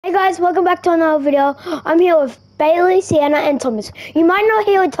Hey guys, welcome back to another video. I'm here with Bailey, Sienna, and Thomas. You might not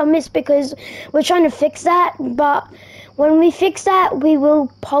hear Thomas because we're trying to fix that, but when we fix that, we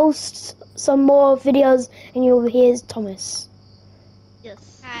will post some more videos and you'll hear Thomas.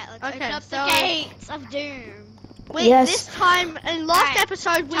 Yes. Alright, let's open up the gates of doom. This time, in last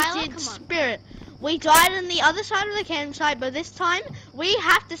episode, we Tyler, did Spirit. We died on the other side of the campsite, but this time, we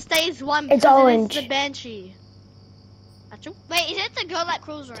have to stay as one. It's orange. It's the Banshee. Wait, is it the girl that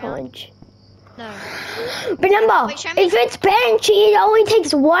crawls around? It's orange. No. Remember, Wait, show me. if it's Banshee, it only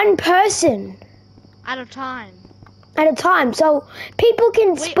takes one person At a time. at a time. So people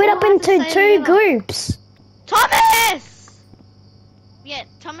can split all up have to into stay two together. groups. Thomas! Yeah,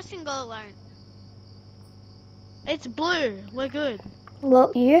 Thomas can go alone. It's blue. We're good.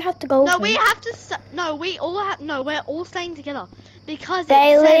 Well, you have to go No, with we me. have to. No, we all have. No, we're all staying together because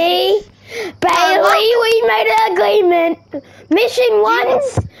Bailey, we made an agreement. Mission 1,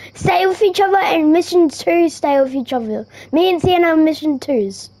 stay with each other, and mission 2, stay with each other. Me and Sienna are mission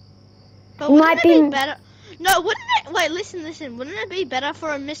 2s. But Might wouldn't it be- be better? No, wouldn't it? Wait, listen. Wouldn't it be better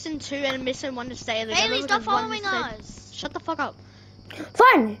for a mission 2 and a mission 1 to stay together? Bailey, stop because one following stay- us. Shut the fuck up.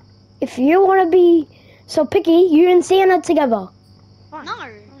 Fine. If you want to be so picky, you and Sienna together. Fine. No.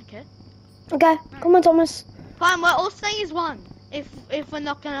 Okay. Okay, come on, Thomas. Fine. We're all staying as one. If we're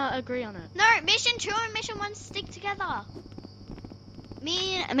not gonna agree on it. No, mission 2 and mission 1 stick together.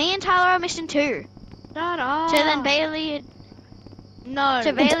 Me and Tyler are mission 2. Shut up. So then Bailey, No. So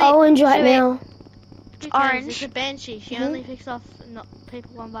It's Bailey- orange right so it- now. Who cares? orange. It's a banshee. She only picks off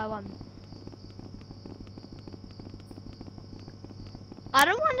people one by one. I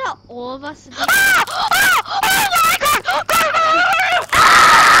don't want all of us to be.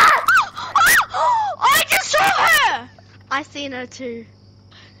 I just saw her! I seen her too.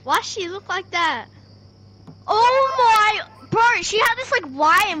 Why she look like that? Oh my, bro, she had this like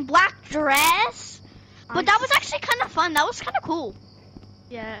white and black dress. But that was actually kind of fun. That was kind of cool.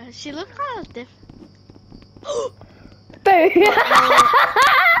 Yeah, she looked kind of different. Boo.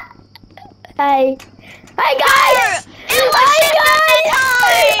 Hey. Hey guys! It was Hey guys!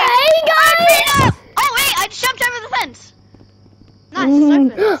 Hey guys! Oh wait, I just jumped over the fence. Nice, it's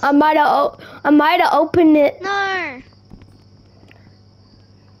open. I might have opened it. No.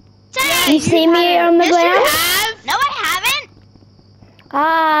 You see me on the Yes, ground? you have. No, I haven't.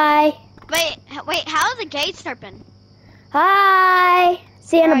 Hi. Wait, how are the gates open? Hi.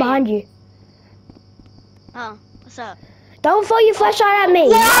 Sienna Where are behind you. Oh, what's up? Don't throw your flashlight at me.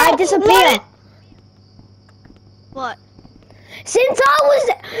 I disappear. What? Since I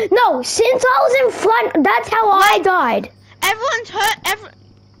was in front, that's how I died.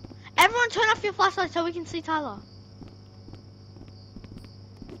 Everyone turn off your flashlight so we can see Tyler.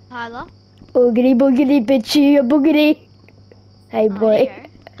 Tyler? Boogity boogity bitchy boogity. Hey boy. Here you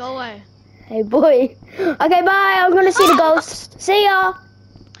go. Go away. Hey boy. Okay, bye. I'm gonna see the ghost. See ya.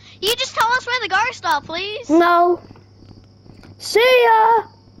 You just tell us where the ghosts are, please. No. See ya.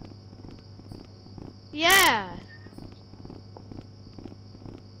 Yeah.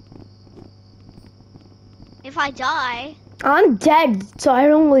 If I die, I'm dead, so I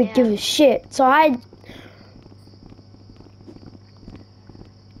don't really Yeah. give a shit. So I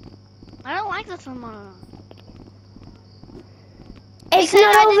don't like this one. it's Because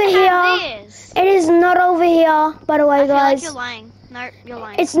not I over didn't have here. this. It is not over here, by the I way, feel like guys. you're lying. No, you're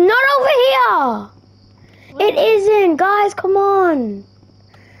lying. It's not over here. It isn't, guys. Come on.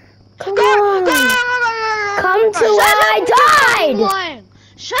 Come on. Come to where I died. Lying.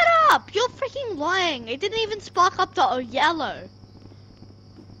 Shut up! You're freaking lying. It didn't even spark up the yellow.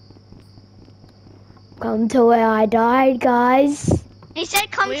 Come to where I died, guys. He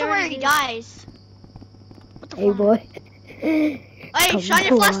said come to where he dies. What the Hey, fuck? boy. Hey, Come shine to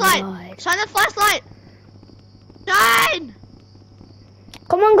your where I flashlight. died. Shine the flashlight. Shine.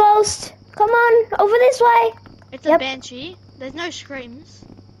 Come on, ghost. Come on, over this way. It's a Yep. banshee. There's no screams.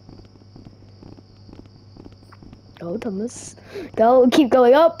 Go, Thomas. Go. Keep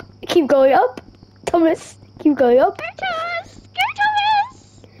going up. Keep going up. Thomas, keep going up. Go Thomas! Go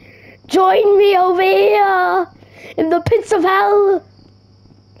Thomas! Join me over here in the pits of hell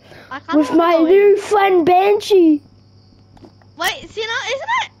I can't with my new friend Banshee. Wait, Sienna, isn't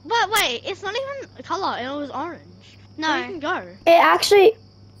it? Wait, it's not even a color. It was orange. No, So you can go. It actually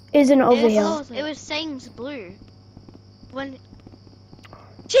isn't over It here. was- it was saying blue. When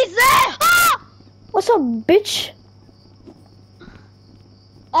she's there. Ah! What's up, bitch?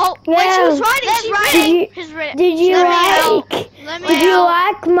 Oh, Yeah. when she was riding, There's she riding. Did you, He's ri- did you Let me out. like? Let me Did you out.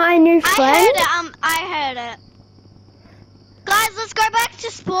 like my new I friend? heard it. I heard it. Guys, let's go back to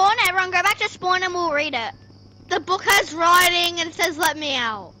spawn. Everyone, go back to spawn, and we'll read it. the book has writing and it says "Let me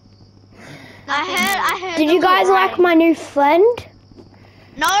out." I heard. Did you guys like my new friend?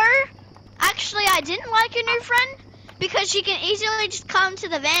 No, actually, I didn't like your new friend because she can easily just come to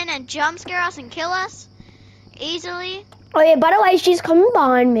the van and jump scare us and kill us easily. Oh yeah, by the way, she's coming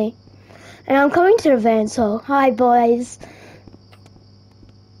behind me. And I'm coming to the van, so hi boys.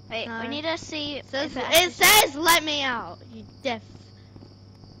 Wait, we need to see. It says "Let me out." You deaf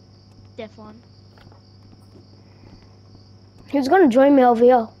one. Who's gonna join me over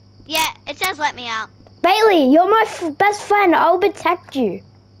here? Yeah, it says "Let me out." Bailey, you're my best friend. I'll protect you.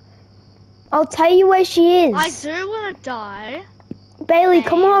 I'll tell you where she is. I do want to die. Bailey,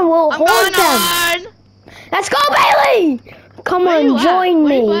 come on, we'll I'm haunt going them. Let's go, Bailey! Come Where you on, at? join Where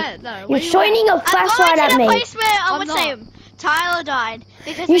me. you at, though? Where You're you shining a I'm flashlight going at to the me. place where I I'm would not. say Tyler died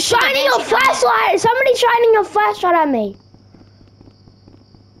because You're we took shining the a van, she died. flashlight. Somebody's shining a flashlight at me.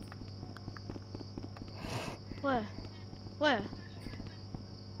 Where?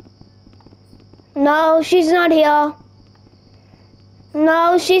 No, she's not here.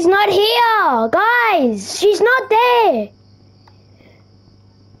 No, she's not here. Guys, she's not there.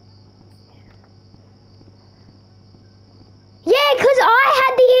 Yeah, because I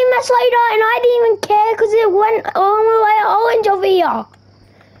had the EMS later and I didn't even care because it went all the way orange over here.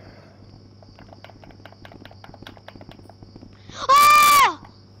 Oh!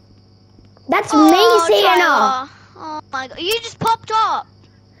 That's Oh, me, Sienna. Tyler. Oh my god, you just popped up.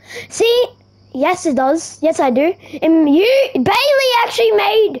 See? Yes, it does. Yes, I do. And Bailey actually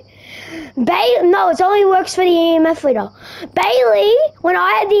made... No, it only works for the EMF leader. Bailey, when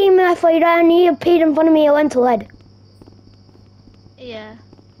I had the EMF leader and he appeared in front of me, it went to lead. Yeah.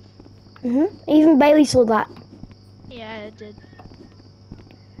 Even Bailey saw that. Yeah, it did.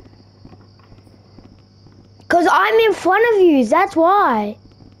 Because I'm in front of you, that's why.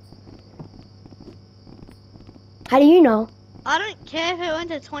 How do you know? I don't care if it went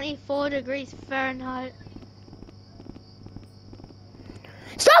to 24 degrees Fahrenheit.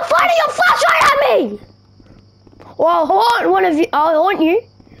 Stop fighting your flashlight at me! Or I'll haunt one of you. I'll haunt you.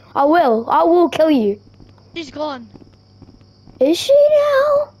 I will. I will kill you. She's gone. Is she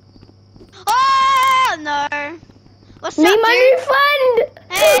now? Oh no. What's Me, up, my dude? new friend!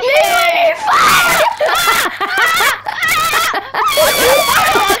 Hey. Me, my new friend!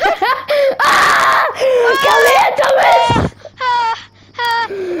 Come here, Thomas!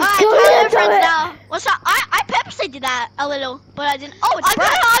 Alright, Come Tyler, here, friends Thomas. now. What's up? I purposely did that a little, but I didn't. Oh, it's I bright.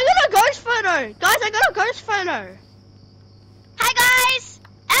 got a ghost photo! Guys, I got a ghost photo! Hi guys!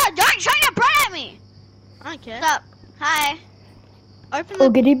 Oh, don't shine your bright at me! I don't care. What's up? Hi. Open the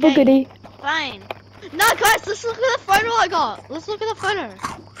Boogity, gate. boogity. Fine. No, guys, let's look at the photo I got. Let's look at the photo.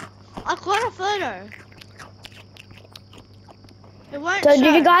 I got a photo. It won't So, show.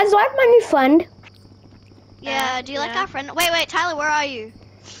 did you guys like my new friend? Yeah, do you like yeah. our friend? Wait, Tyler, where are you?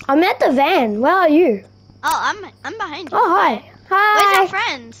 I'm at the van. Where are you? Oh, I'm behind you. Oh, hi. Where's our Hi.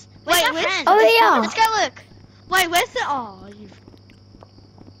 friends? Where's Wait, our where's- friends? Oh, yeah. Let's go look. Wait, where's the... Oh, you...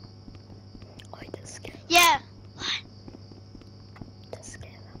 Yeah.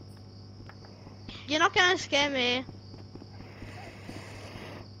 You're not gonna scare me.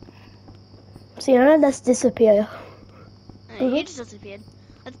 Sienna, let's disappear. You just disappeared.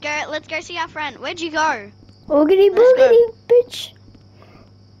 Let's go see our friend. Where'd you go? Boogity, Let's go. boogity, bitch.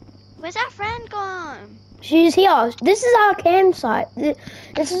 Where's our friend gone? She's here. This is our campsite.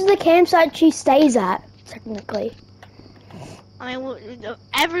 This is the campsite she stays at, technically. I mean,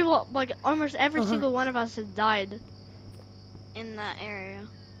 everyone, like, almost every single one of us has died. In that area.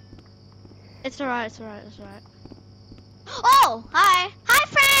 It's alright, it's alright, it's alright. Oh, hi. Hi,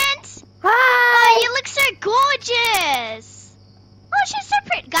 friends. Hi. Oh, you look so gorgeous. Oh, she's so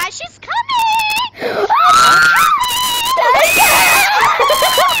pretty. Guys, she's coming.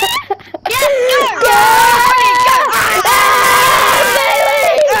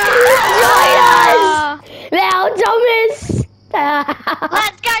 Now, Thomas.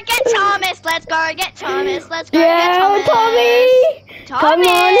 Let's go get Thomas. Let's go get Thomas. Let's go Yeah, get Thomas. Tommy. Come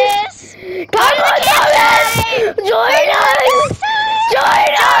on. Thomas. Come on, Thomas. Join us.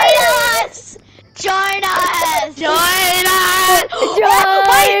 Join us. Join us. Join us! Join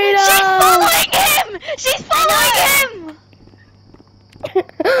Wait, us. she's following him. She's following him.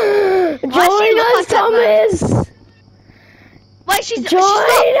 Join look us, like that, Thomas. Wait, she's Join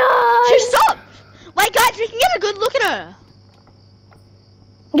stopped. She us. stopped. Wait, guys, we can get a good look at her.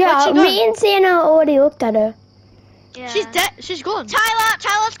 Yeah, Where'd she go? me and Sienna already looked at her. Yeah. She's dead. She's gone. Tyler,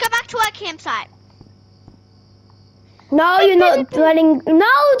 let's go back to our campsite. No, you're not letting.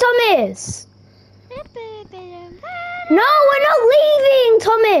 No, Thomas. No, we're not leaving,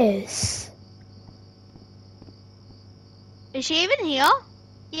 Thomas. Is she even here?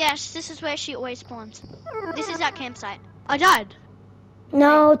 Yes, this is where she always spawns. This is that campsite. I died.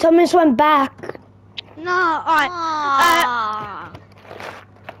 No, Thomas went back. No, alright.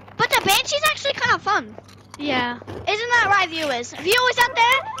 But the Banshee's actually kind of fun. Yeah. Isn't that right, viewers? Viewers out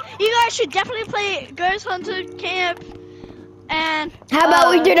there, you guys should definitely play Ghost Hunter Camp. And How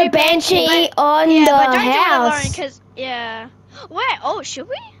about we do the Banshee on yeah, the but don't house? do it alone, cause yeah. Wait, oh, should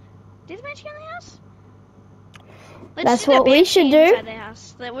we? Do the Banshee on the house? Let's That's do the what we Banshee should do. inside the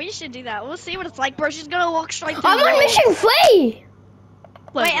house. We should do that. We'll see what it's like, bro. She's gonna walk straight through. I'm the on wall. mission 3.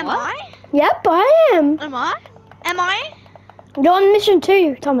 Wait, am I? Yep, I am. Am I? Am I? You're on mission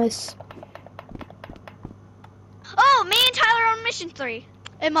 2, Thomas. Oh, me and Tyler are on mission 3.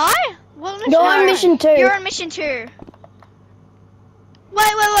 Am I? What mission? You're on mission 2. You're on mission 2.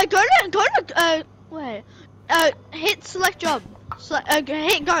 Wait. Go to. Wait. Hit select job.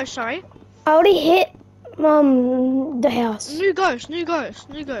 Hit ghost. Sorry. I already hit the house. New ghost.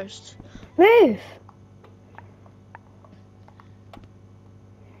 Move.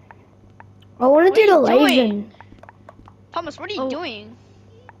 I want to What do the are you Laven. doing? Thomas, what are you doing?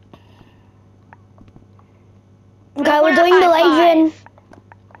 Okay, we're doing the Laven.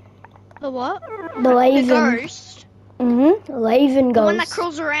 The what? The The Laven. ghost. Laven The one that ghost.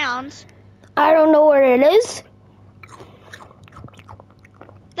 crawls around. I don't know where it is.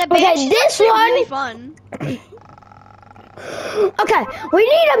 The Okay, Banshee's this actually one- really fun. Okay, we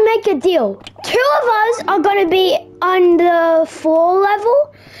need to make a deal. 2 of us are going to be on the floor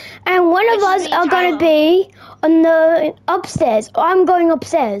level, and one of Which us is me, are going Tyler. to be on the upstairs. I'm going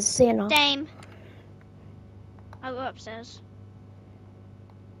upstairs, Sienna. Same. I'll go upstairs.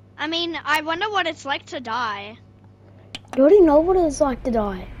 I mean, I wonder what it's like to die. You already know what it's like to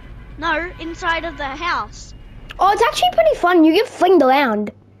die. No, inside of the house. Oh, it's actually pretty fun. You get flinged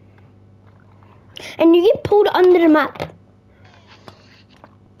around. And you get pulled under the map.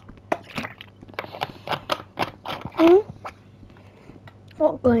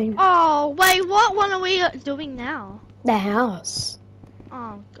 What game? Oh wait, what one are we doing now? The house.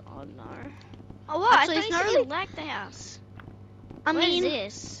 Oh god, no. Oh, what? Actually, I it's thought not you really- said you liked the house. I What is mean,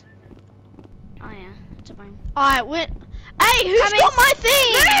 this? Oh yeah, it's a phone. alright, wait. Hey, who's Coming. got my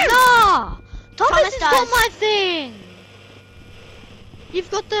thing? No! No! Thomas Thomas has got does. my thing.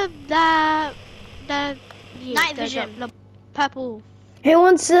 You've got the yeah, Night the- vision. The purple. Who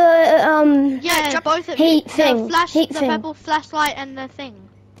wants the Yeah, drop both of heat the thing, heat the thing. purple flashlight and the thing.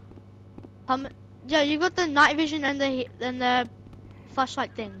 Yeah, you got the night vision and the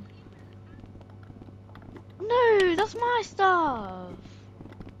flashlight thing. No, that's my stuff.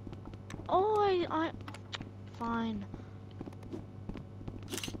 Oh, I fine.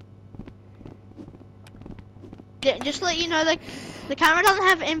 Yeah, just to let you know, the camera doesn't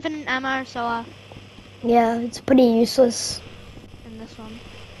have infinite ammo, so Yeah, it's pretty useless. in this one.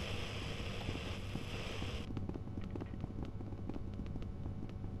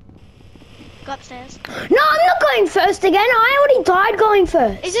 Go upstairs. No, I'm not going first again. I already died going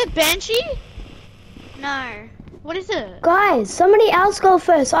first. Is it Banshee? No. What is it? Guys, somebody else go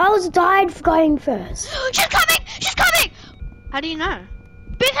first. I was died for going first. She's coming! She's coming! How do you know?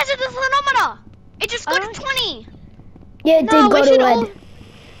 Because of the thermometer! It just got Alright. to 20! Yeah, it No, did we go to should lead. all-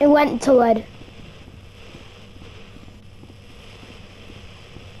 It went to lead.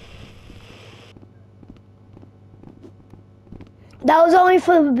 That was only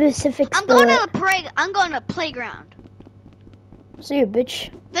for the Pacific I'm going Spirit. to the I'm going to playground. See you, bitch.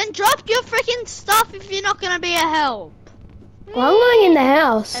 Then drop your freaking stuff if you're not gonna be a help. Well, I'm going in the That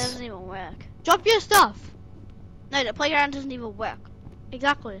house. doesn't even work. Drop your stuff. No, the playground doesn't even work.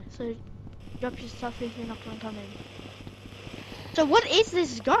 Exactly. So drop your stuff if you're not gonna come in. So what is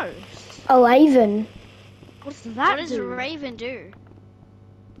this ghost? A Laven. What's that What does do? Raven do?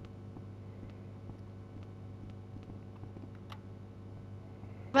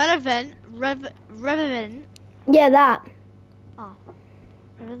 Revenant. Yeah, that.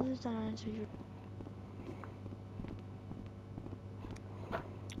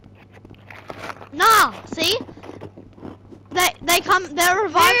 Nah, see? They're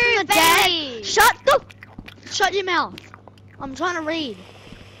revived from the Bailey. dead. Shut your mouth. I'm trying to read.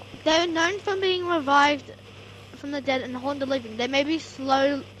 They're known for being revived from the dead and haunted living. They may be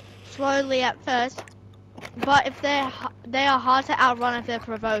slowly at first, but if they are hard to outrun if they're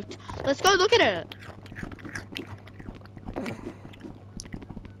provoked. Let's go look at it.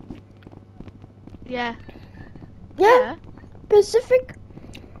 Yeah. Yeah, Pacific.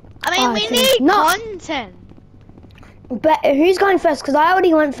 I mean, I we think need not. Content. But who's going first? Because I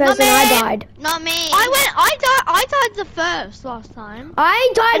already went first Not and I me. died. Not me. I died the first last time.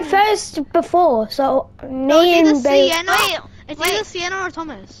 I died first before, so No, me it's and either Bailey. Sienna. It's wait. either Sienna or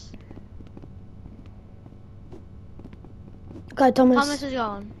Thomas. Okay, Thomas. Thomas is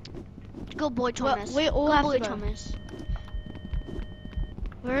gone. Good boy, Thomas. We all Good have boy, to go. Thomas.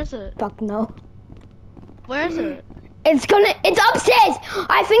 Where is it? Fuck no. Where is it? It's upstairs.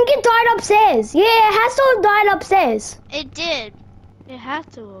 I think it died upstairs. Yeah, it has to have died upstairs. It did. It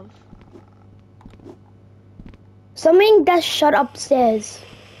had to have. Something that's shut upstairs.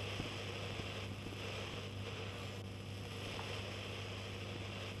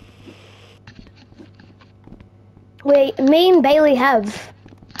 Wait, me and Bailey have.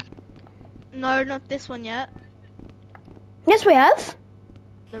 No, not this one yet. Yes, we have.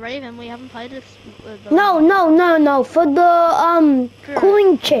 The Raven, we haven't played this. No. For the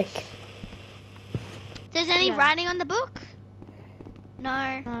cooling chick. There's any Yeah. writing on the book?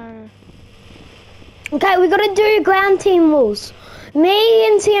 No. No. Okay, we gotta do ground team rules. Me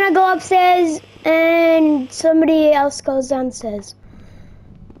and Sienna go upstairs, and somebody else goes downstairs.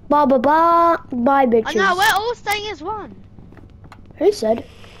 Blah blah blah. Bye, bitches. Oh, no, we're all staying as one. Who said?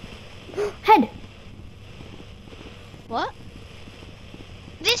 Head. What?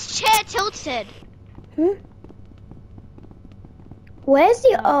 This chair tilted. Where's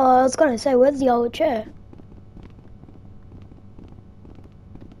the? Oh, I was gonna say, where's the old chair?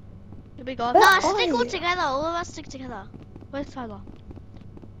 Did we go? Where Nah, are stick all you? together. All of us stick together. Where's Tyler?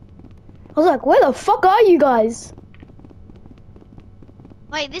 I was like, where the fuck are you guys?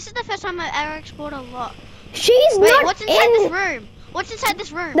 Wait, this is the first time I've ever explored a lot. She's Wait, not what's inside in. this room? What's inside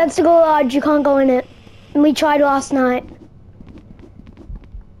this room? That's the garage. You can't go in it. And we tried last night.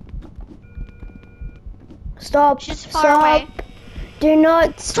 Stop. She's far Stop. away. Do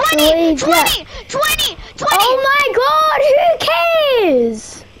not 20! leave 20! that. 20! 20! Oh my god, who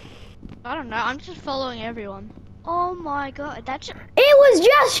cares? I don't know. I'm just following everyone. Oh my god, that's... It was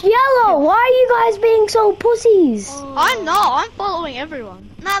just yellow. Why are you guys being so pussies? Oh. I'm not. I'm following everyone.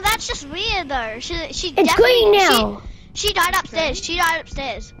 No, that's just weird though. She It's definitely... green now. She died upstairs. She died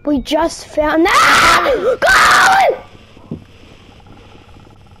upstairs. We just found that. Go!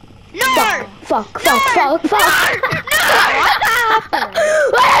 No! Fuck. What No! is it? No!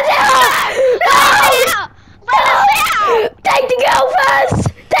 Let us out! Take the girl first.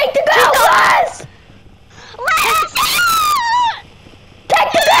 Take the girl first. Let us out!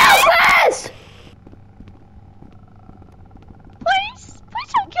 Take the girl first. Please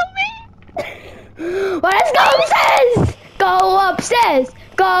don't kill me. Well, let's go upstairs. Go upstairs.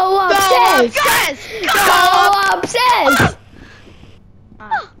 Go upstairs. Go upstairs.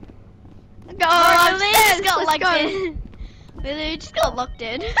 Go Oh, we upstairs. just got Let's locked go. in. We just got locked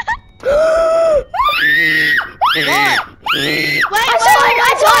in. I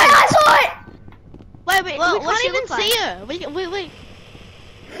saw it. Wait, Well, we what's can't she even look like? see her. Wait.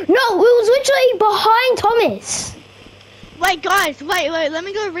 No, it was literally behind Thomas. Wait, guys, wait, let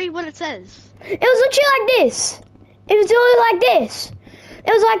me go read what it says. It was literally like this. It was literally like this.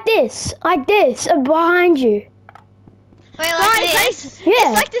 It was like this, behind you. Wait, like Guys, this. Yeah.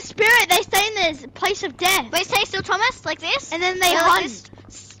 It's like the spirit, they stay in this place of death. Wait, stay still, Thomas. Like this. And then they Wait, hunt. like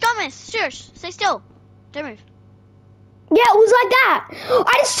this. Thomas, shush. Stay still. Don't move. Yeah, it was like that.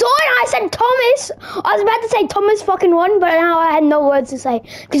 I just saw it and I said Thomas. I was about to say Thomas fucking won, but now I had no words to say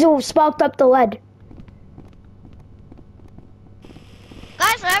because it sparked up the lead.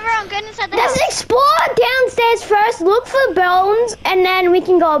 Guys, everyone get inside the Let's house. explore downstairs first, look for bones, and then we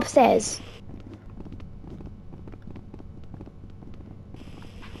can go upstairs.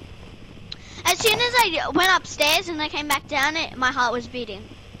 As soon as I went upstairs and I came back down, my heart was beating.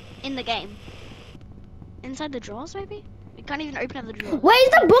 In the game. Inside the drawers, maybe? We can't even open up the drawers. Wait,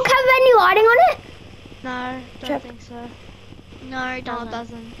 does the book have any lighting on it? No, don't Check. think so. No, it No, doesn't. it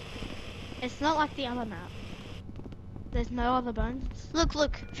doesn't. It's not like the other map. There's no other bones. Look,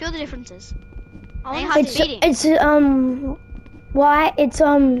 feel the differences. I My wanna heart's see- beating. It's white. It's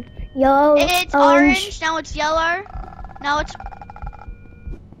yellow. It's orange, now it's yellow. Now it's...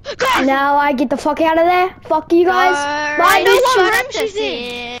 Now I get the fuck out of there. Fuck you guys. Bye, I know bitch. what room room she's she's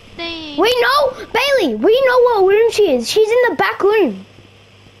in. We know, Bailey. We know what room she is. She's in the back room.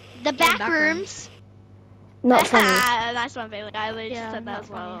 The back back rooms. Not funny. That's my favorite. I would Yeah, said that not as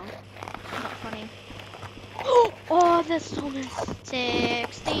well. Not funny. Oh, there's Thomas.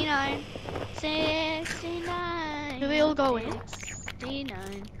 69. 69. Do we all go in?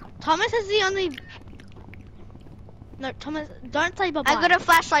 69. Thomas is the only. No, Thomas, don't say bye bye. I got a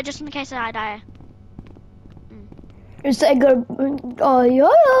flashlight just in case I die. It's a good. Oh yeah.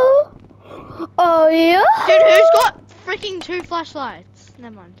 Oh yeah. Dude, who's got freaking 2 flashlights.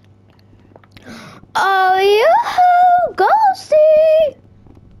 Never mind. Oh, you ghosty.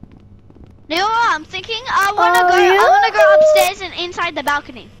 You know what I'm thinking? I wanna Oh, go upstairs and inside the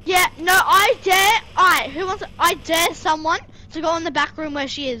balcony. Yeah, no, I dare. Alright, who wants? I dare someone to go in the back room where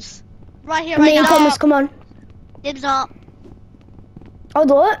she is. Right here, right Me and now. Thomas, come on. Dibs up. I'll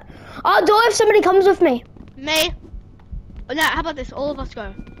do it. I'll do it if somebody comes with me. Me. Oh, no, how about this? All of us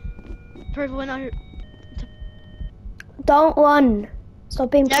go. Prove we're not. Don't run.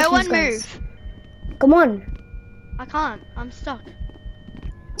 Stop being No one pussies, guys. move. Come on. I can't. I'm stuck.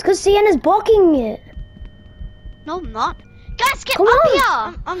 It's because Sienna's blocking it. No, I'm not. Guys, get Come up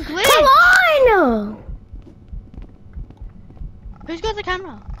on. here. I'm glitched. Come on! Who's got the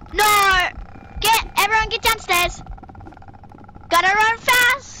camera? No. Everyone get downstairs. Gotta run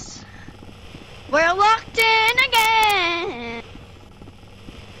fast. We're locked in again.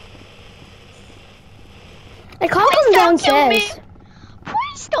 I can't Please come don't kill me. downstairs.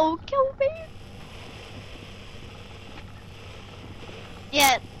 Please don't kill me.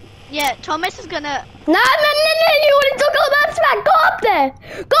 Yeah, Thomas is gonna... No, you want to talk all that smack? Go up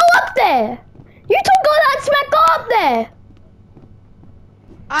there. Go up there. You talk all that smack, go up there.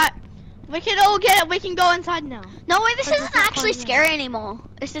 Alright. We can all get it. We can go inside now. No, wait, this But isn't it's not actually fun, scary anymore.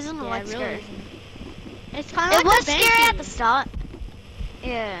 This isn't Yeah, like it scary. really isn't. It's kind of It like was the scary at the Banshee. start.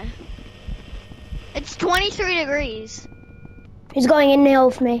 Yeah. It's 23 degrees. He's going in there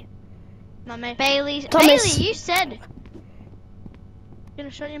with me. Not me. Bailey, Thomas. you said. You're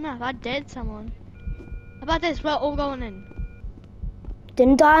gonna shut your mouth. I dared someone. How about this? We're all going in.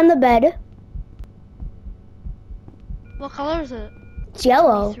 Didn't die on the bed. What color is it? It's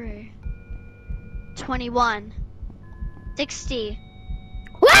yellow. 23. 21. 60.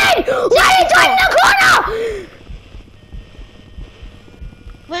 Wait! Wait! It's in the corner!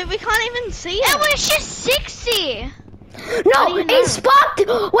 Wait, we can't even see It it. was just 60. No, do you know? it sparked.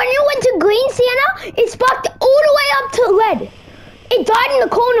 When you went to green, Sienna, it sparked all the way up to red. It died in the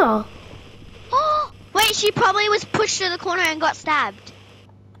corner. Oh, wait, she probably was pushed to the corner and got stabbed.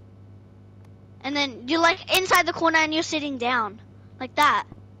 And then you're like inside the corner and you're sitting down. Like that.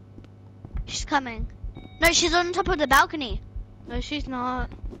 She's coming. No, she's on top of the balcony. No, she's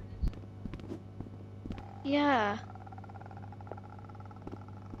not. Yeah.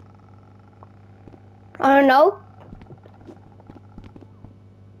 I don't know.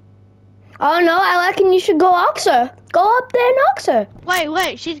 I don't know. I reckon you should go ask her. Go up there and ask her.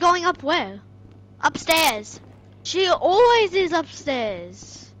 Wait. She's going up where? Upstairs. She always is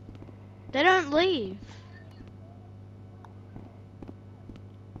upstairs. They don't leave.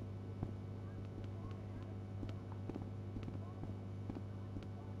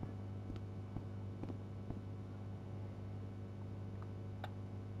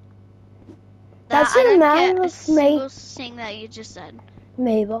 That's I a don't man get a with single me. thing that you just said.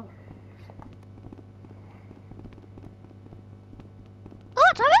 Mabel.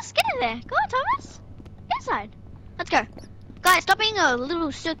 Oh, Thomas, get in there. Go on, Thomas. Inside. Let's go. Guys, stop being a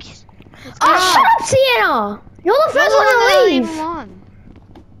little sook. Oh, shut up, Sienna! You're the first one to leave. On.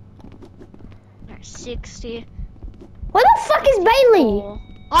 60. Where the fuck is Bailey?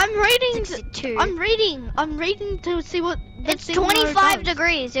 I'm reading. 62. I'm reading to see what. It's see where it 25 goes.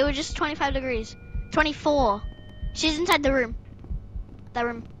 degrees. It was just 25 degrees. 24. She's inside the room. That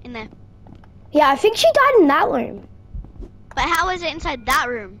room, in there. Yeah, I think she died in that room. But how is it inside that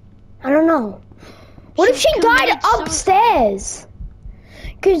room? I don't know. What if she died committed suicide. upstairs?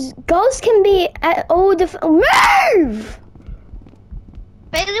 Because ghosts can be at all different. Move!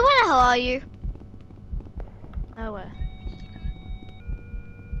 Bailey, where the hell are you? Nowhere.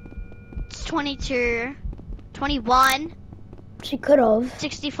 It's 22. 21. She could have.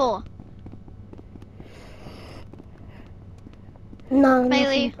 64. No,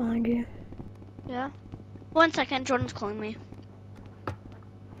 Bailey. nothing find you. Yeah. 1 second, Jordan's calling me.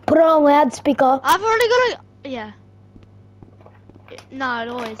 Put it on loudspeaker. I've already got a. Yeah. No, it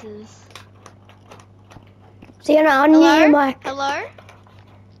always is. Sienna, unmute your mic. Hello?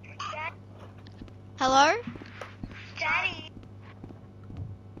 Hello?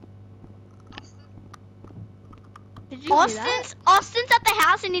 Did you hear that? Austin's at the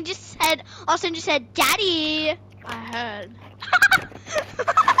house and Austin just said, Daddy. I heard.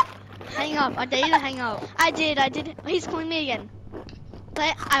 Hang up. I dare you to hang up. I did. He's calling me again.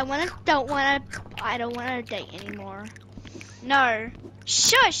 But I don't wanna date anymore. No.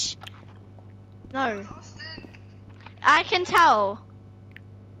 Shush. No. I can tell.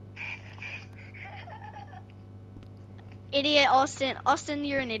 Idiot, Austin. Austin,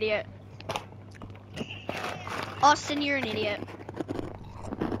 you're an idiot. Austin, you're an idiot.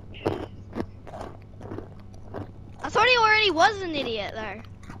 thought he already was an idiot though.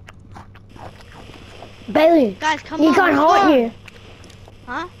 Bailey, Guys, come you on. can't let's hold go. you.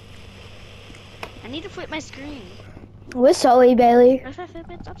 Huh? I need to flip my screen. We're sorry, Bailey. What if I flip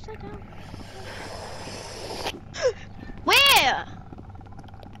it upside down? Where?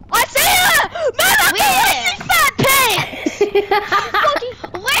 I see her! Man, I Where? Fat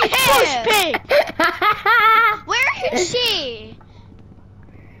pig! Where? Where is she?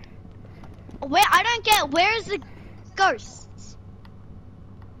 Where? I don't get. Where is the ghosts?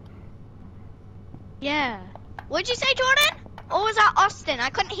 Yeah. What'd you say, Jordan? Or was that Austin? I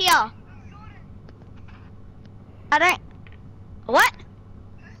couldn't hear. I don't. What?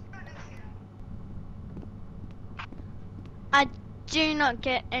 I do not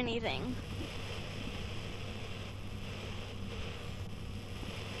get anything.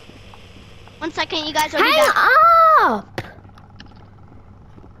 One second, you guys will be back. Hang up!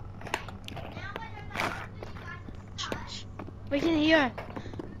 We can hear her.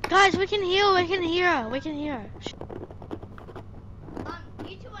 Guys, we can hear her. We can hear her. We can hear her.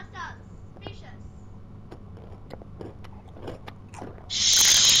 You two are suspicious.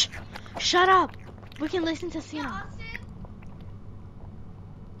 Shh! Shut up. We can listen to Sienna. Austin?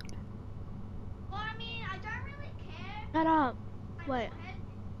 Well, I mean, I don't really care. Shut up. My Wait. forehead,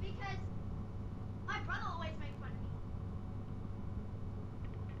 because my brother always makes fun of me.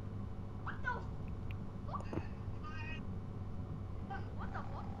 What the fuck? What the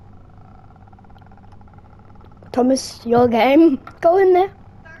fuck? Thomas, your game. Go in there.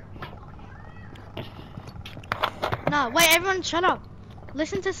 No, wait, everyone shut up.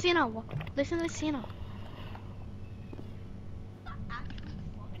 Listen to Sienna. Listen to Sienna. What the actual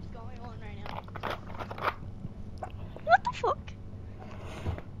fuck is going on right now? What the fuck?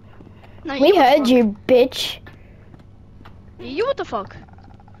 No, We what the heard fuck? you, bitch. You what the fuck?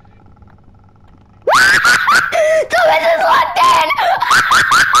 Thomas is locked in!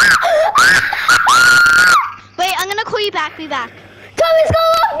 Wait, I'm gonna call you back. Be back. Thomas got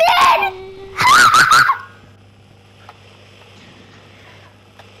locked in!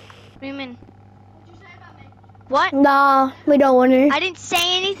 What do you mean? What'd you say about me? What? Nah, we don't want to. I didn't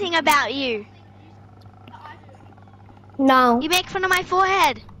say anything about you. No. You make fun of my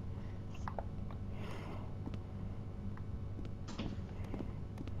forehead.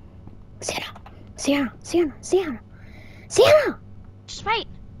 Sienna, Sienna, Sienna, Sienna, Sienna, Just wait.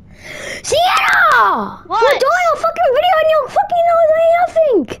 Sienna! What? We're doing a fucking video and you're fucking not doing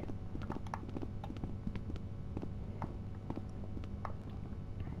nothing.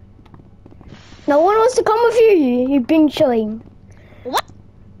 No one wants to come with you. You've been chilling. What?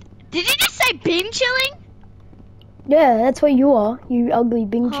 Did you just say bin chilling? Yeah, that's what you are. You ugly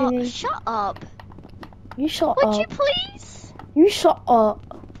bing Oh, chilling. shut up. You shut Would up. you please? You shut up.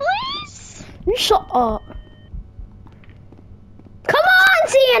 Please? You shut up. Come on,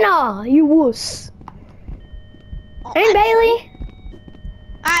 Sienna! You wuss. Oh, Hey, Bailey.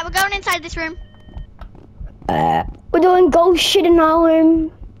 Alright, we're going inside this room. We're doing ghost shit in our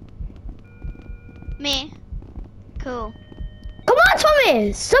room. Me. Cool. Come on,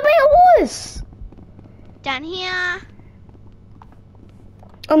 Thomas! Stop being a wuss! Down here.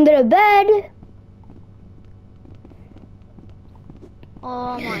 Under the bed.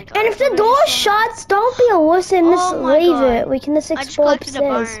 Oh my god. And if the what door is so- shuts, don't be a wuss and just Oh my leave God. it. We can just I just explore collected a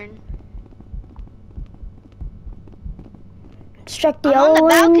upstairs. bone. Let's check the I'm on the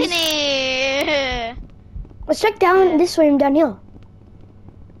other rooms. balcony. Let's check down Yeah. this room down here.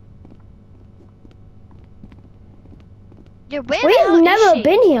 Yeah, where the hell We've is never she?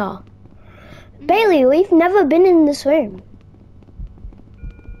 been here. Bailey, we've never been in this room.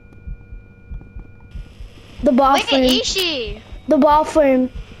 The Where bathroom. is she? The bathroom.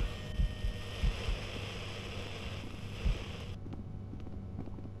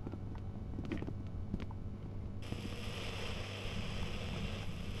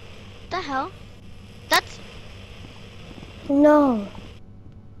 The hell? That's No.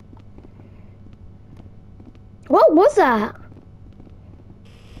 What was that?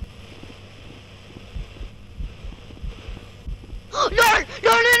 no.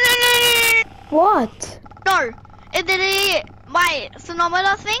 What? No, it literally, my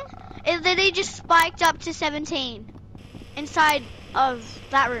thermometer thing, it literally just spiked up to 17 inside of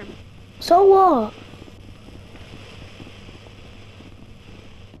that room. So what?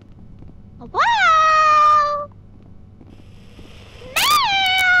 Wow!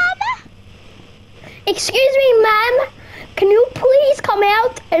 Ma'am! Excuse me, ma'am. Can you please come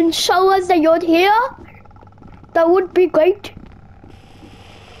out and show us that you're here? That would be great.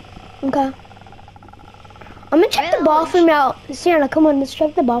 Okay. I'm gonna check the Really? bathroom out. Sienna, come on, let's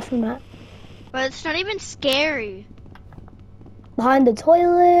check the bathroom out. But it's not even scary. Behind the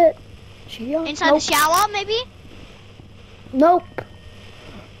toilet. Inside the shower, maybe? Nope.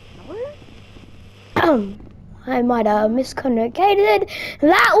 I might have miscommunicated.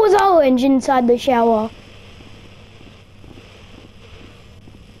 That was orange inside the shower.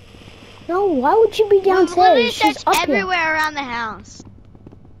 No, why would you be downstairs? Literally She's search up everywhere here. around the house.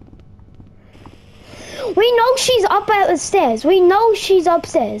 We know she's up at the stairs. We know she's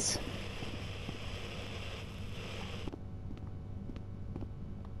upstairs.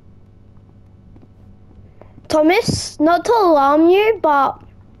 Thomas, not to alarm you, but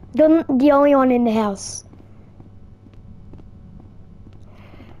you're not the only one in the house.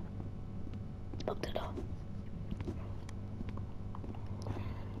 Locked it up.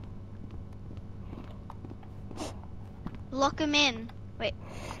 Lock him in. Wait,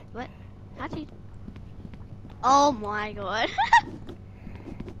 what? How do you... Oh my god.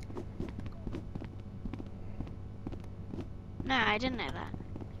 No, I didn't know that.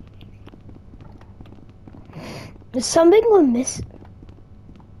 There's something we're missing.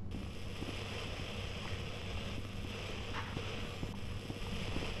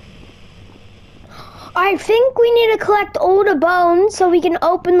 I think we need to collect all the bones so we can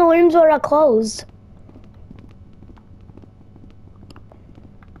open the rooms that are closed.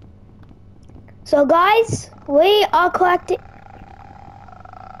 So guys, we are collecting.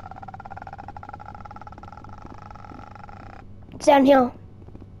 It's down here.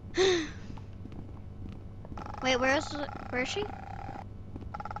 Wait, where is she?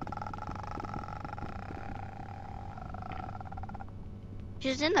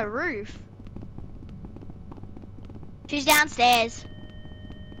 She's in the roof. She's downstairs.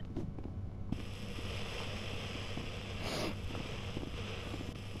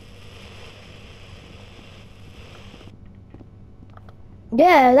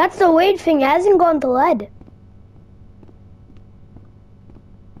 Yeah, that's the weird thing. It hasn't gone to lead.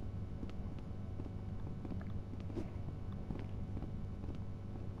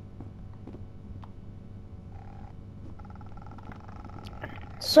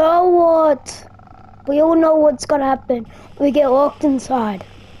 So what? We all know what's gonna happen. We get locked inside.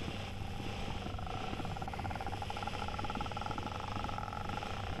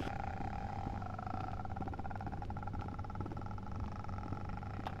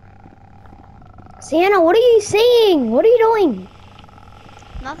 Sienna, what are you seeing? What are you doing?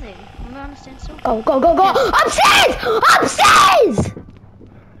 Nothing. I'm gonna stand still. Go, go, go, go! Yeah. Upstairs! Upstairs!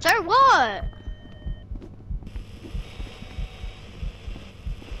 So what?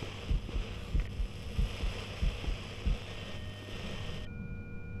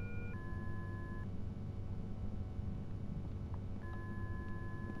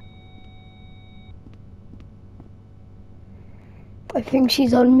 I think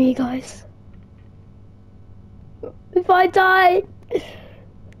she's on me, guys. If I die,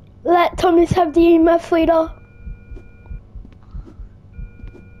 let Thomas have the EMF leader.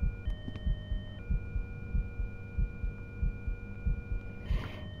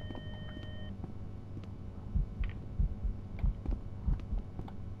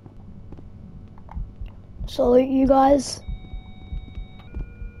 Salute you guys.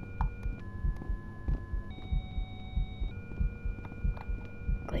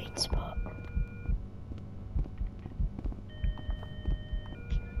 Green spot.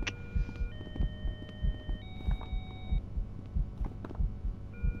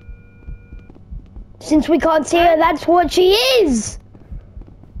 Since we can't see her, that's what she is.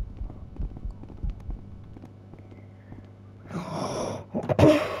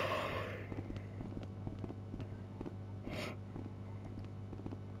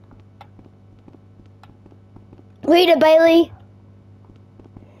 Read it, Bailey.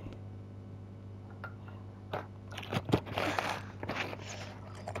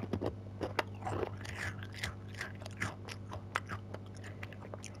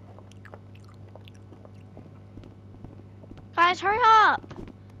 Guys, hurry up!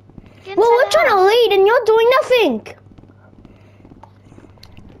 Get Well, we're inside the trying to house. lead and you're doing nothing.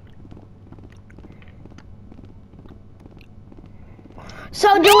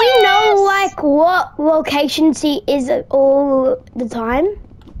 So do we know like what location she is all the time?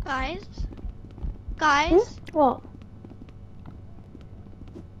 Guys? Guys? What?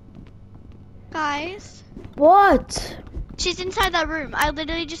 Guys? What? She's inside that room. I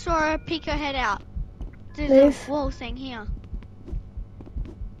literally just saw her peek her head out. There's Move. a wall thing here.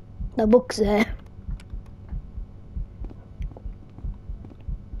 The book's there.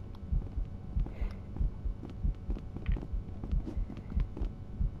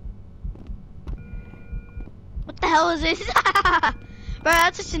 What the hell is this? Bro,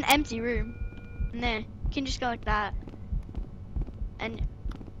 that's just an empty room. No, you can just go like that. And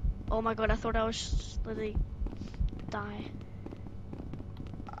oh my god, I thought I was just literally die.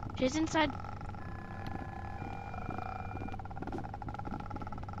 She's inside.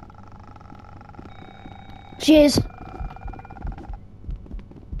 She is.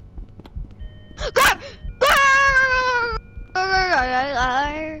 Go! Go!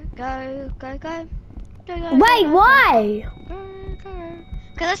 Wait, why?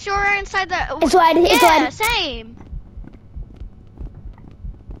 Cause I saw her inside the. It's wide. It's Yeah, wide. same.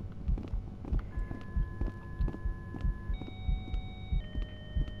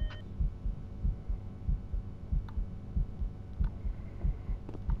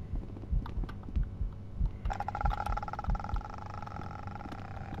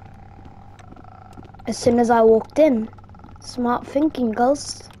 As soon as I walked in. Smart thinking,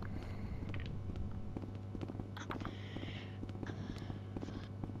 Ghost.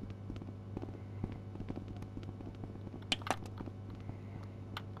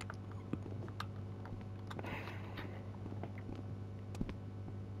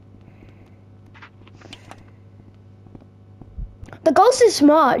 The ghost is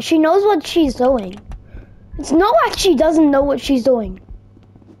smart. She knows what she's doing. It's not like she doesn't know what she's doing.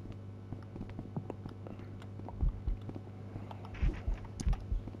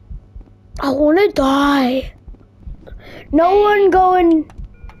 I want to die. No one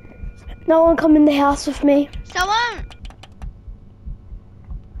come in the house with me. Someone.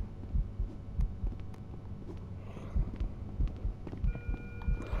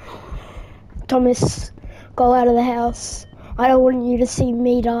 Thomas, go out of the house. I don't want you to see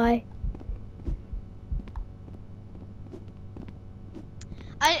me die.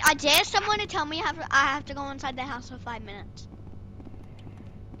 I dare someone to tell me I have to go inside the house for 5 minutes.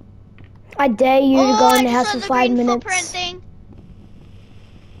 I dare you to go in the I house just for saw 5 the green minutes. footprint thing.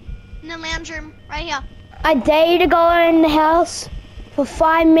 In the lounge room, right here. I dare you to go in the house for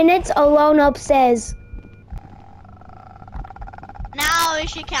 5 minutes alone upstairs. Now it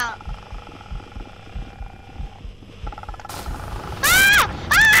should count. Ah!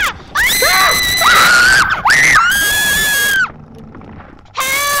 Ah! Ah!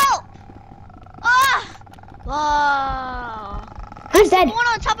 Help! Oh! Whoa! Who's dead? One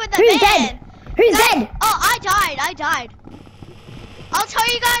on top of the Who's van. dead? Who's dead? Oh, I died. I'll tell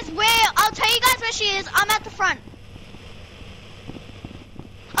you guys where she is. I'm at the front.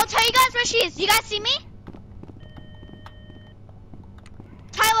 I'll tell you guys where she is. You guys see me?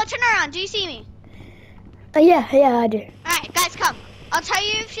 Tyler, turn around. Do you see me? Yeah, I do. Alright, guys, come. I'll tell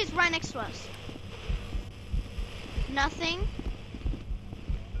you if she's right next to us. Nothing.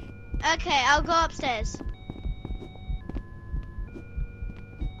 Okay, I'll go upstairs.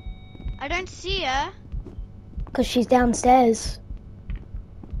 I don't see her. Because she's downstairs.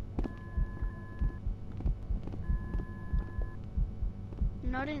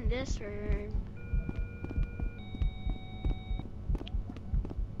 Not in this room.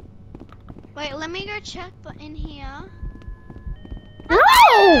 Wait, let me go check in here. No!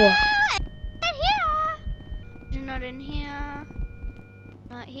 In here. You're not in here.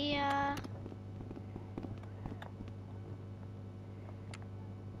 Not here.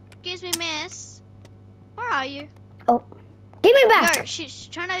 Excuse me, miss. Where are you? Oh. Give me back! No, she's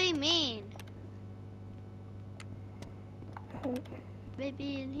trying to be mean.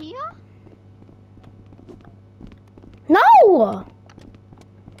 Maybe in here? No!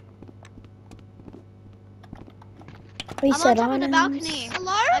 We I'm said on top of the onions. balcony.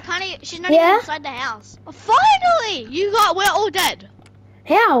 Hello? I can't even, she's not Yeah? even inside the house. Finally! We're all dead.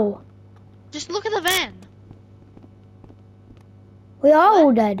 How? Just look at the van. We are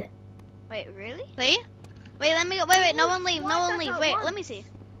all dead. Wait, really? See? Wait, let me go. Wait, no one leave. No one leave. Wait, let me see.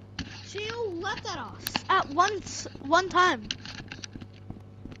 She all left at us. At one time.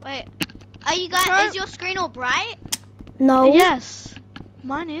 Wait. Are you guys, Sure. is your screen all bright? No. Yes.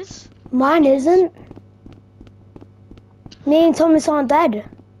 Mine is. Mine isn't. Me and Thomas aren't dead.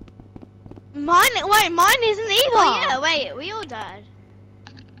 Mine isn't either. Oh yeah, wait, we all died.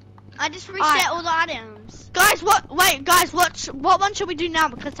 I just reset Alright. all the items. Guys, what one should we do now?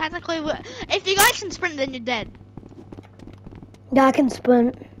 Because technically, if you guys can sprint, then you're dead. Yeah, I can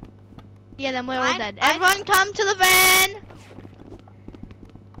sprint. Yeah, then we're all I- dead. I- Everyone come to the van.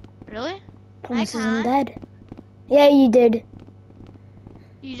 Really? Thomas isn't can't. dead. Yeah, you did.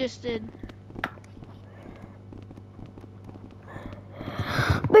 You just did.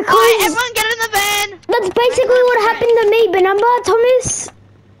 Because Alright, everyone get in the van. that's basically what happened to me, remember, Thomas?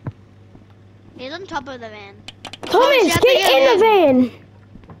 He's on top of the van. Thomas, you have to get get in the van.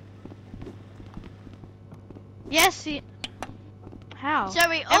 Yes. How? So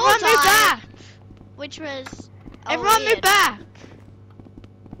we all Everyone died. move back. Which was. Everyone move weird. back.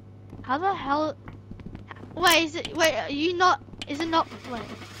 How the hell? Wait, is it? Wait, are you not? Is it not? Wait.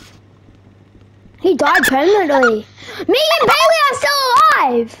 He died permanently. Me and Bailey are still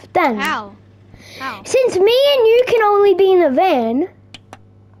alive. Then. How? How? Since me and you can only be in the van.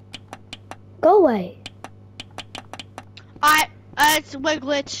 Go away. We're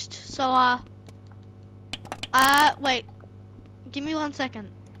glitched. So wait. Give me 1 second.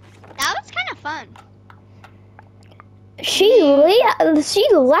 That was kind of fun. She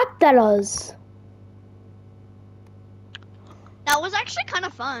laughed at us. That was actually kind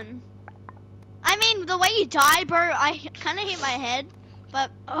of fun. I mean, the way you died, bro, I kind of hit my head,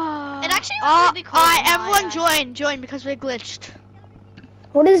 but it actually was really cool. Alright, everyone join because we're glitched.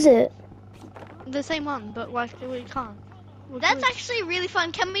 What is it? The same one, but like we can't. That's actually really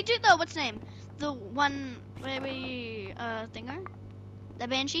fun. Can we do the, what's the name? The one where we, thinger? The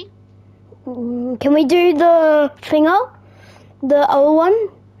Banshee? Can we do the thinger? The other one?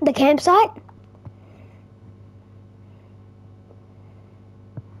 The campsite?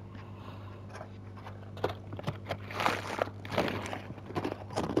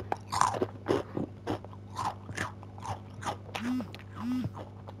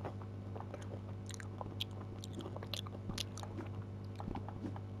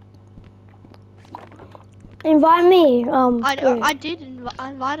 Invite me. I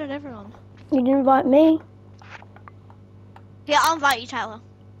invited everyone. You didn't invite me. Yeah, I'll invite you, Tyler.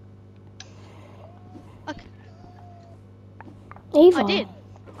 Okay. Eva. I did.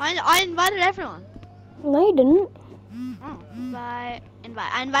 I invited everyone. No, you didn't. Oh, invite.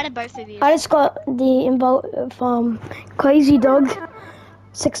 I invited both of you. I just got the invite from Crazy Dog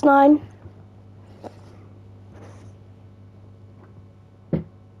 69.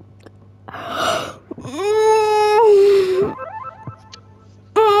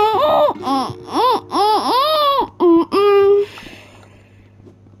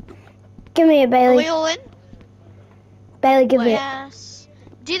 Give me it, Are Bailey. we all in? Bailey, give it. Yes.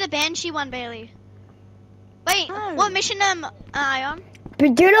 Do the Banshee one, Bailey. Wait, No. what mission am I on?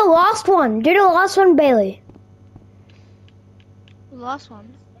 But do the last one. Do the last one, Bailey. The last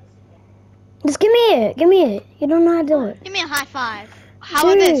one. Just give me it. Give me it. You don't know how to do it. Give me a high five. How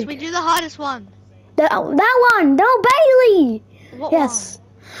about this? Dude. We do the hardest one. That one. No, Bailey. What Yes.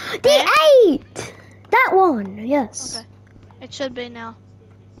 one? The 8. That one. Yes. Okay. It should be now.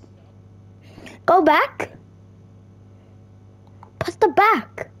 Go back. Press the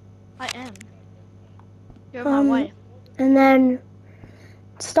back. I am. You're my way. And then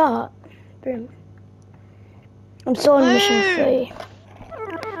start. Boom. I'm still on mission 3.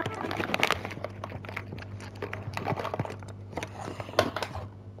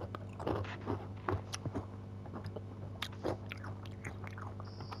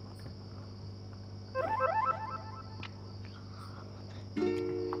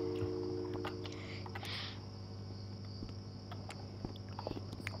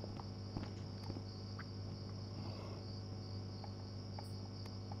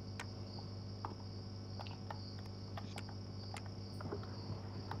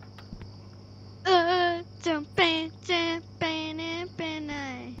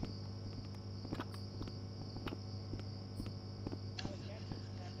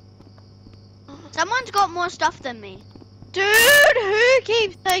 Someone's got more stuff than me. Dude, who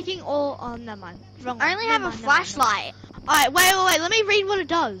keeps taking all? Oh, never mind. Wrong one. I only have a flashlight. Alright, wait. Let me read what it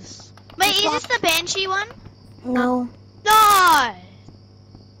does. Wait, is this the Banshee one? No. No!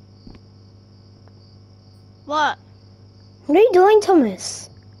 What? What are you doing, Thomas?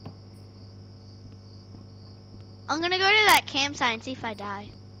 I'm gonna go to that campsite and see if I die.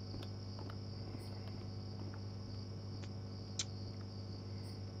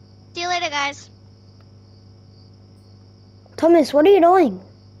 See you later, guys. Thomas, what are you doing?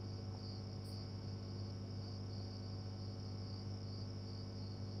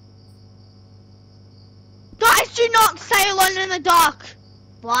 Guys, do not stay alone in the dark.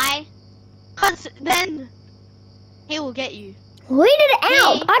 Why? Cause then he will get you. Lead it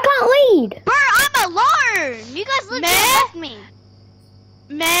out. Me? I can't lead. Bro, I'm alone. You guys literally left me.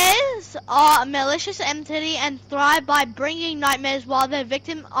 Mares are a malicious entity and thrive by bringing nightmares while their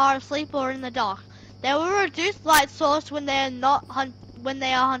victims are asleep or in the dark. They will reduce light source when they are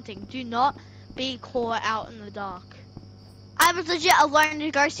hunting. Do not be caught out in the dark. I was legit alone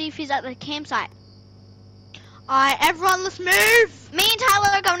to go see if he's at the campsite. Alright, everyone, let's move. Me and Tyler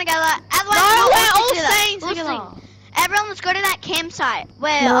are going together. Everyone, No, we're we're all together. staying We'll together. sing. Everyone, let's go to that campsite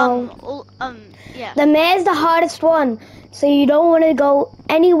where No. yeah. The mayor's the hardest one. So you don't want to go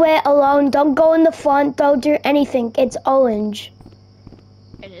anywhere alone. Don't go in the front. Don't do anything. It's orange.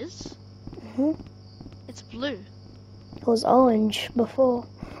 It is. hmm It's blue. It was orange before.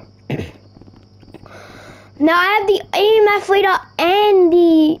 It Now I have the EMF reader and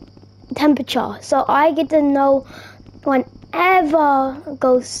the temperature, so I get to know whenever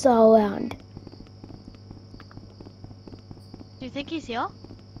ghosts are around. Do you think he's here?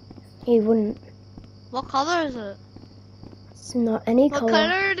 He wouldn't. What color is it? It's not any What color.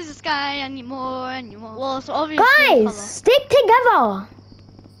 color is the sky anymore? Well, it's obviously a Guys, stick together.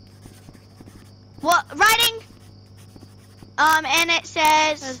 What writing? And it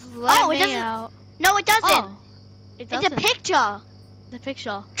says. Let it me doesn't. out. No, it doesn't. Oh, it It's doesn't. a picture. The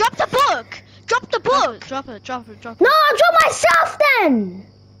picture. Drop the book. Drop the book. Drop it. Drop it. Drop it. No, I'll draw myself then.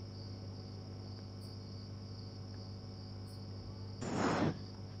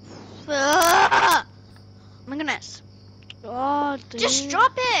 Ugh. My goodness. Oh, dude. Just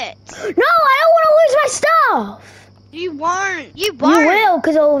drop it. No, I don't want to lose my stuff. You won't. You You won't. will,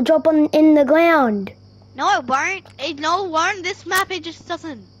 because it'll drop in the ground. No, it won't. No, it won't. This map, it just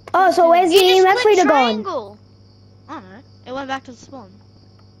doesn't. Oh, so where's the You just EMF click reader gone? triangle. I don't know. It went back to the spawn.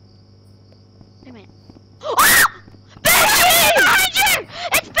 Wait a minute. Ah! Banshee! Behind you!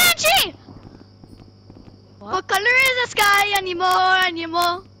 It's Banshee! What color is the sky anymore?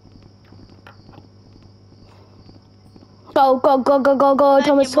 Go,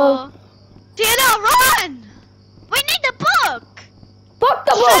 Thomas, go. Sienna, run! We need the book! Fuck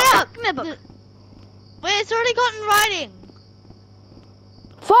the Shut book! up! Give me the book. Wait, it's already gotten writing.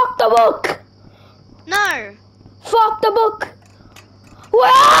 Fuck the book! No. Fuck the book!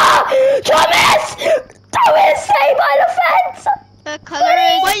 Wah! Thomas! Thomas, stay by the fence! The color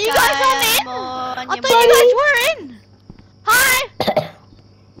is Wait, the you guys sky aren't in? anymore. I thought you guys were in. Hi.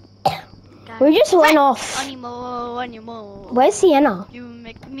 We just went off. Anymore. Where's Sienna? You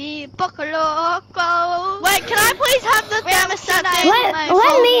make me loco. Wait, can I please have the thermostat thing?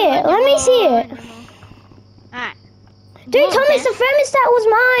 Let me see it. Alright. Dude, Whoa, Thomas, okay. the thermostat was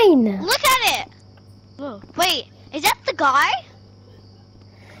mine. Look at it. Whoa. Wait, is that the guy?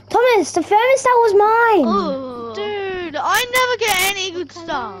 Thomas, the thermostat was mine. Oh. Dude, I never get any good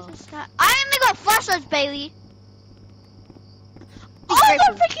stuff. I only got flashlights, Bailey. Be All the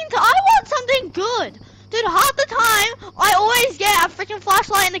grateful. freaking time, I want something good. Dude, half the time, I always get a freaking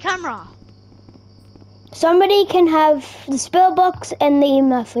flashlight in the camera. Somebody can have the spill box and the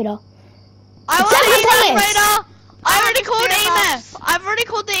EMF reader. I want Except the for EMF Thomas. radar. I have already the called spirit EMF. box. I've already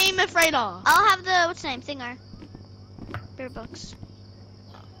called the EMF radar. I'll have the what's the name thinger. Beer box.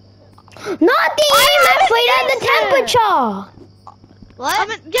 Not the EMF reader, the used it. temperature. What? I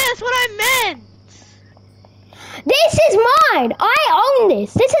mean, yeah, that's what I meant. This is mine. I own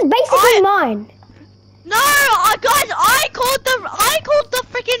this. This is basically mine. No, guys, I called the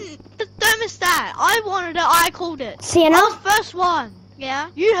freaking the thermostat. I wanted it. I called it. Sienna? I was first one. Yeah.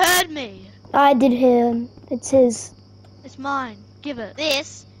 You heard me. I did hear him. It's his. It's mine. Give it.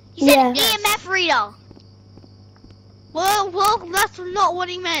 This. You said Yeah. EMF reader. Well, that's not what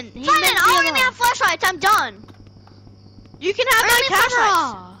he meant. He Fine, meant I'll the only other have one. flashlights. I'm done. You can have my only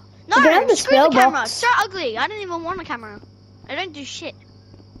camera. No, You can have the screw the spell camera. box. So ugly. I don't even want a camera. I don't do shit.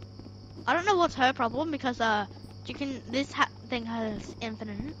 I don't know what's her problem because you can thing has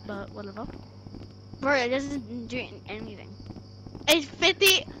infinite, but whatever. Bro, it doesn't do anything. It's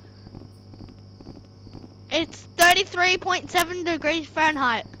 50. It's 33.7 degrees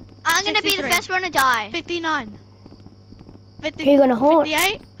Fahrenheit. I'm gonna be the 63. first one to die. 59. 50, Who you gonna haunt?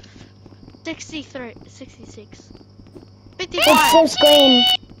 58. 63. 66. It's 55. so screen.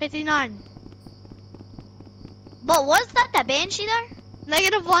 59. But was that the banshee there?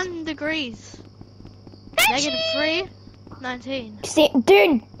 -1 degrees. Banshee! -3. 19. See,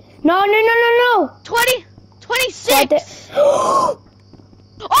 dude. No. 20. Right there. 26.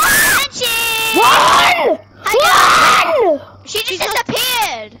 Banshee! Run! Run! She just She's not-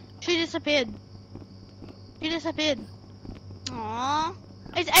 disappeared. She disappeared. She disappeared. Aww.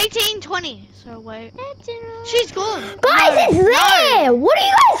 It's 18:20. So wait. She's gone. Guys, No, it's no. there! What are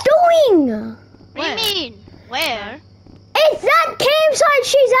you guys doing? What do Where? you mean? Where? It's that campsite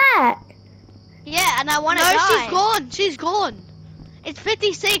she's at. Yeah, and I want to No, die. she's gone. She's gone. It's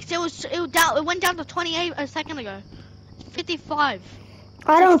 56. It went down to 28 a second ago. It's 55.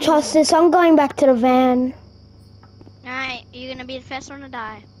 I don't trust this. I'm going back to the van. Alright, you're gonna be the first one to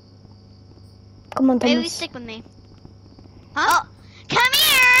die. Come on, Baby, Thomas. stick with me. Huh? Oh, come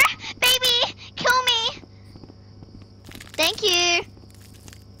here! Baby, kill me! Thank you.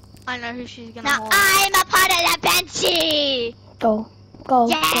 I know who she's gonna Now hold. I'm a part of the banshee! Go. Go.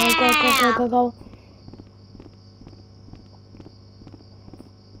 Yeah. Go.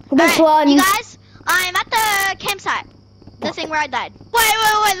 This Alright, one. you guys, I'm at the campsite. The thing where I died.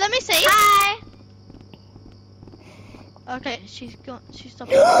 Wait. Let me see. Hi! Okay, she's gone. She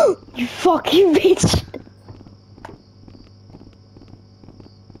stopped. You fucking bitch.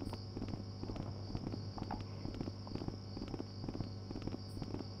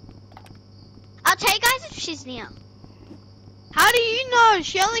 I'll tell you guys if she's near. How do you know?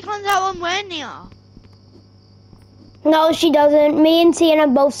 She only comes out when we're near. No, she doesn't. Me and Sienna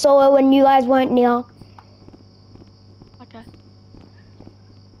both saw her when you guys weren't near. Okay.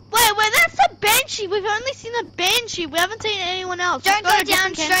 Wait, that's a banshee. We've only seen a banshee. We haven't seen anyone else. Don't Let's go to a down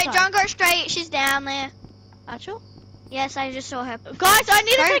different straight. campsite. Don't go straight. She's down there. Actual? Yes, I just saw her. Guys, I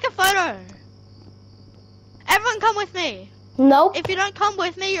need Go. to take a photo. Everyone come with me. Nope. If you don't come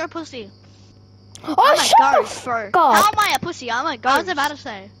with me, you're a pussy. Oh, I'm a shut the ghost, bro. fuck up. How am I a pussy? I'm a ghost. I was about to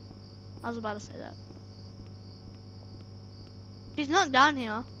say that. She's not down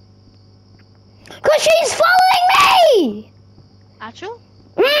here. Cause she's following me! Actual?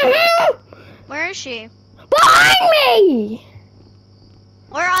 Mm-hmm! Where is she? Behind me!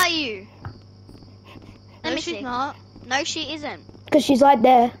 Where are you? Let No, me she's see. not. No, she isn't. Cause she's right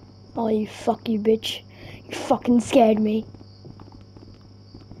there. Oh, you fuck you, bitch. You fucking scared me.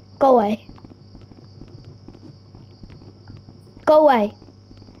 Go away. Go away.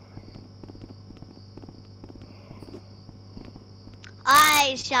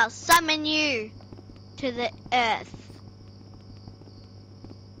 I shall summon you to the earth.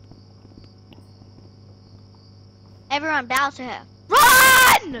 Everyone bow to her.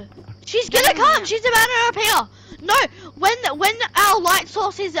 Run! She's gonna No. come. She's about to appear. No, when our light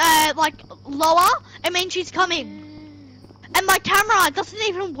source is like lower, it means she's coming. And my camera doesn't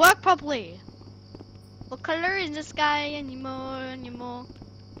even work properly. What color is the sky anymore?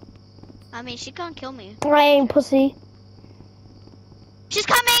 I mean, she can't kill me. I ain't pussy. She's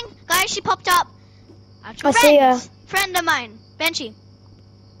coming! Guys, she popped up. I see her. Friend of mine. Benchy.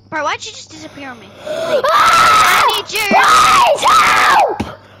 Bro, why'd you just disappear on me? Ah! I need you. Please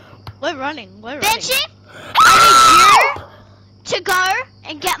help! We're running. Benchy, Help! I need you to go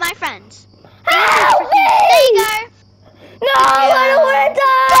and get my friends. Help There you me! go. No, I don't want to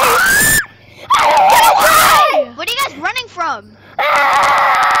die! I don't want to die! What are you guys running from?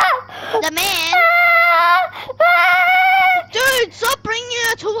 Ah! The man. Ah! Dude, stop bringing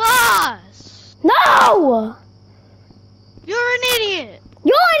her to us. No! You're an idiot.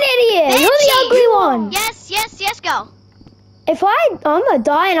 You're an idiot! You're the Benchy. ugly one! Yes, go. If I'm gonna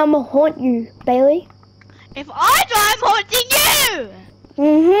die and I'm gonna haunt you, Bailey. If I die, I'm haunting you.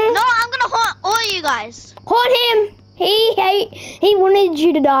 Mm-hmm. No, I'm gonna haunt all you guys. Haunt him! He wanted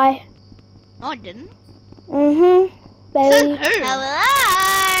you to die. No, I didn't. Mm-hmm. Bailey. Said who?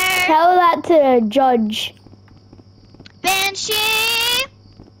 Hello. Tell that to the judge. Banshee.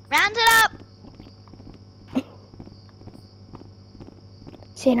 Round it up.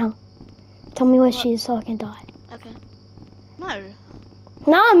 Sienna, tell me where she is so I can die. Okay. No.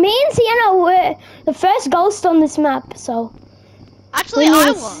 No, me and Sienna were the first ghost on this map, so. Actually, We need I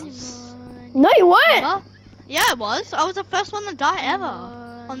to was. No, you weren't! Remember? Yeah, I was. I was the first one to die ever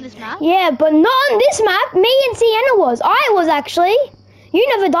on this map. Yeah, but not on this map. Me and Sienna was. I was actually. You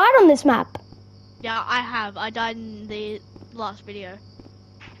never died on this map. Yeah, I have. I died in the last video.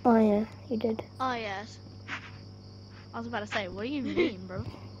 Oh, yeah, you did. Oh yes. I was about to say, what do you mean, bro?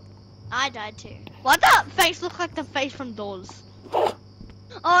 I died too. Why does that face look like the face from Doors?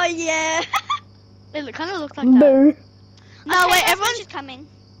 Oh yeah. It kind of looks like that. Boo. No, wait, Everyone's everyone's. coming.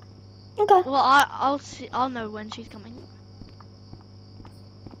 Okay. Well, I'll see. I'll know when she's coming.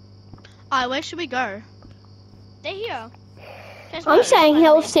 Alright, where should we go? They're here. There's I'm one. saying Friendly.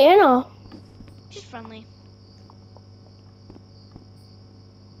 help Sienna. She's friendly.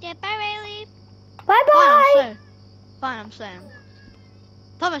 Yeah, bye, Rayleigh. Bye-bye. Fine, I'm saying.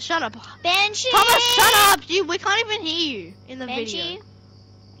 Thomas, shut up. Banshee. Thomas, shut up! We can't even hear you in the Banshee. video.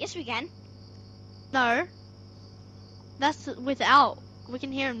 Yes, we can. No. That's without. We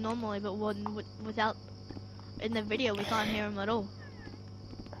can hear him normally, but without in the video, we can't hear him at all.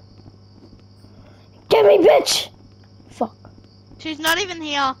 Get me, bitch! Fuck. She's not even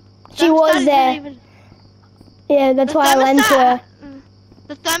here. She Thermostat was isn't there. even- Yeah, that's The why I went to her.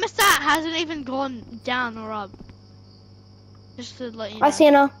 The thermostat hasn't even gone down or up. Just to let you know. Hi,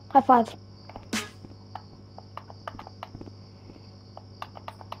 Sienna. High five.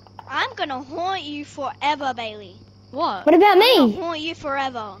 I'm gonna haunt you forever, Bailey. What? What about I'm gonna me? haunt you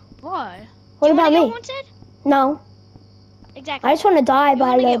forever. Why? What Do you about wanna me? get haunted? No. Exactly. I just want to die You by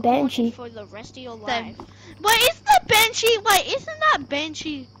wanna the get haunted banshee. for the rest of your Same. life. Wait, is the banshee? Wait, isn't that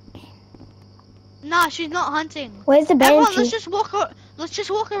banshee? Nah, she's not hunting. Where's the Everyone, banshee? let's just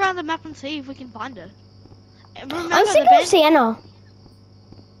walk around the map and see if we can find her. And remember I'm the sick of banshee. Sienna.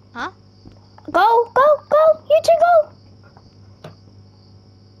 Huh? Go. You two go.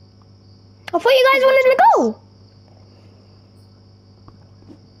 I thought you guys wanted to go.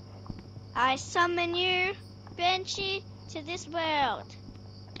 I summon you, Banshee, to this world.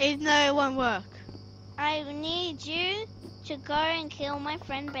 Even though it won't work. I need you to go and kill my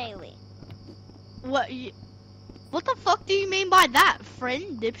friend Bailey. What the fuck do you mean by that,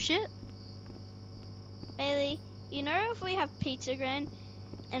 friend, dipshit? Bailey, you know if we have pizza grand,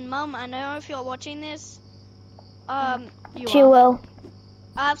 and Mum, I know if you're watching this, She will.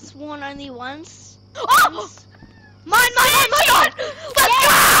 I've sworn only once. Oh! Mine! Let's go!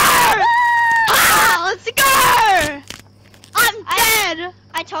 Ah, let's go! I'm dead!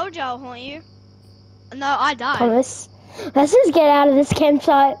 I told you I'll haunt you. No, I died. Thomas, let's just get out of this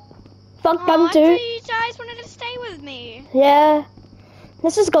campsite. Fuck Oh, them I too. thought you guys wanted to stay with me. Yeah.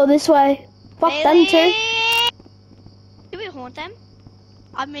 Let's just go this way. Fuck them too. Do we haunt them?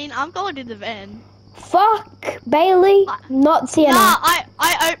 I mean, I'm going in the van. Fuck Bailey, not Sienna.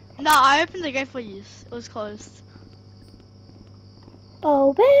 I opened the gate for you. It was closed.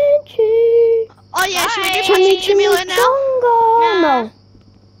 Oh, Benji. Oh yeah, should we do Chimmy punching Jamila now? chunga. Nah. No.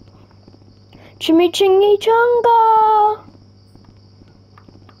 Chimmy chunga.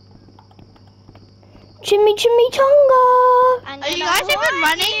 Chimmy chunga. I'm Are you gonna guys even haunt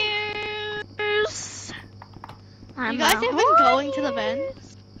running? I'm You guys gonna even haunt going to the you. van?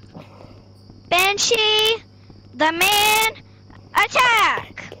 Banshee, the man,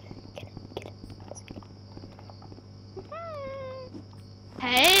 attack!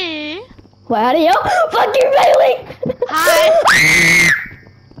 Hey. Wow, yo. Fuck you, Bailey. Hi.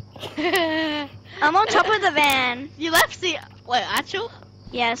 I'm on top of the van. You left the wait, actual?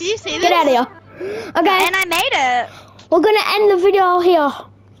 Yes. Can you see this? Get out of here. Okay, And I made it. we're gonna end the video here.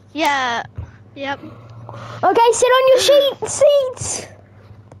 Yeah. Yep. Okay, sit on your seats.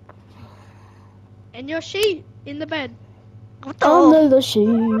 And your sheet in the bed. What the? Under the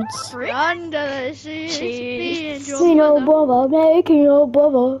sheets. Under the sheets. Me and your See no brother. bother, making no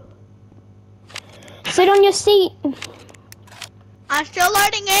bother. Sit on your seat. I'm still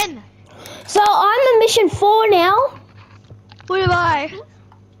loading in. So I'm in mission 4 now. What am I?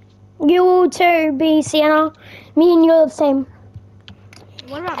 You two be Sienna. Me and you're the same.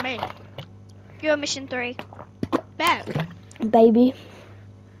 What about me? You're mission 3. Back. Baby.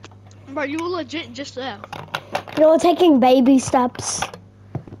 Bro, you were legit just there. You're taking baby steps.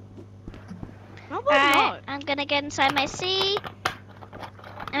 No, I'm Alright, not. I'm gonna get inside my seat.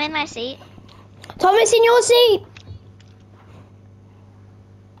 I'm in my seat. Thomas, in your seat.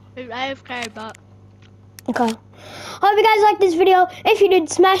 AFK, but. Okay. Hope you guys liked this video. If you did,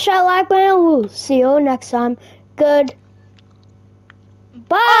 smash that like button. We'll see you next time. Good.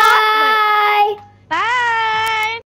 Bye. Bye!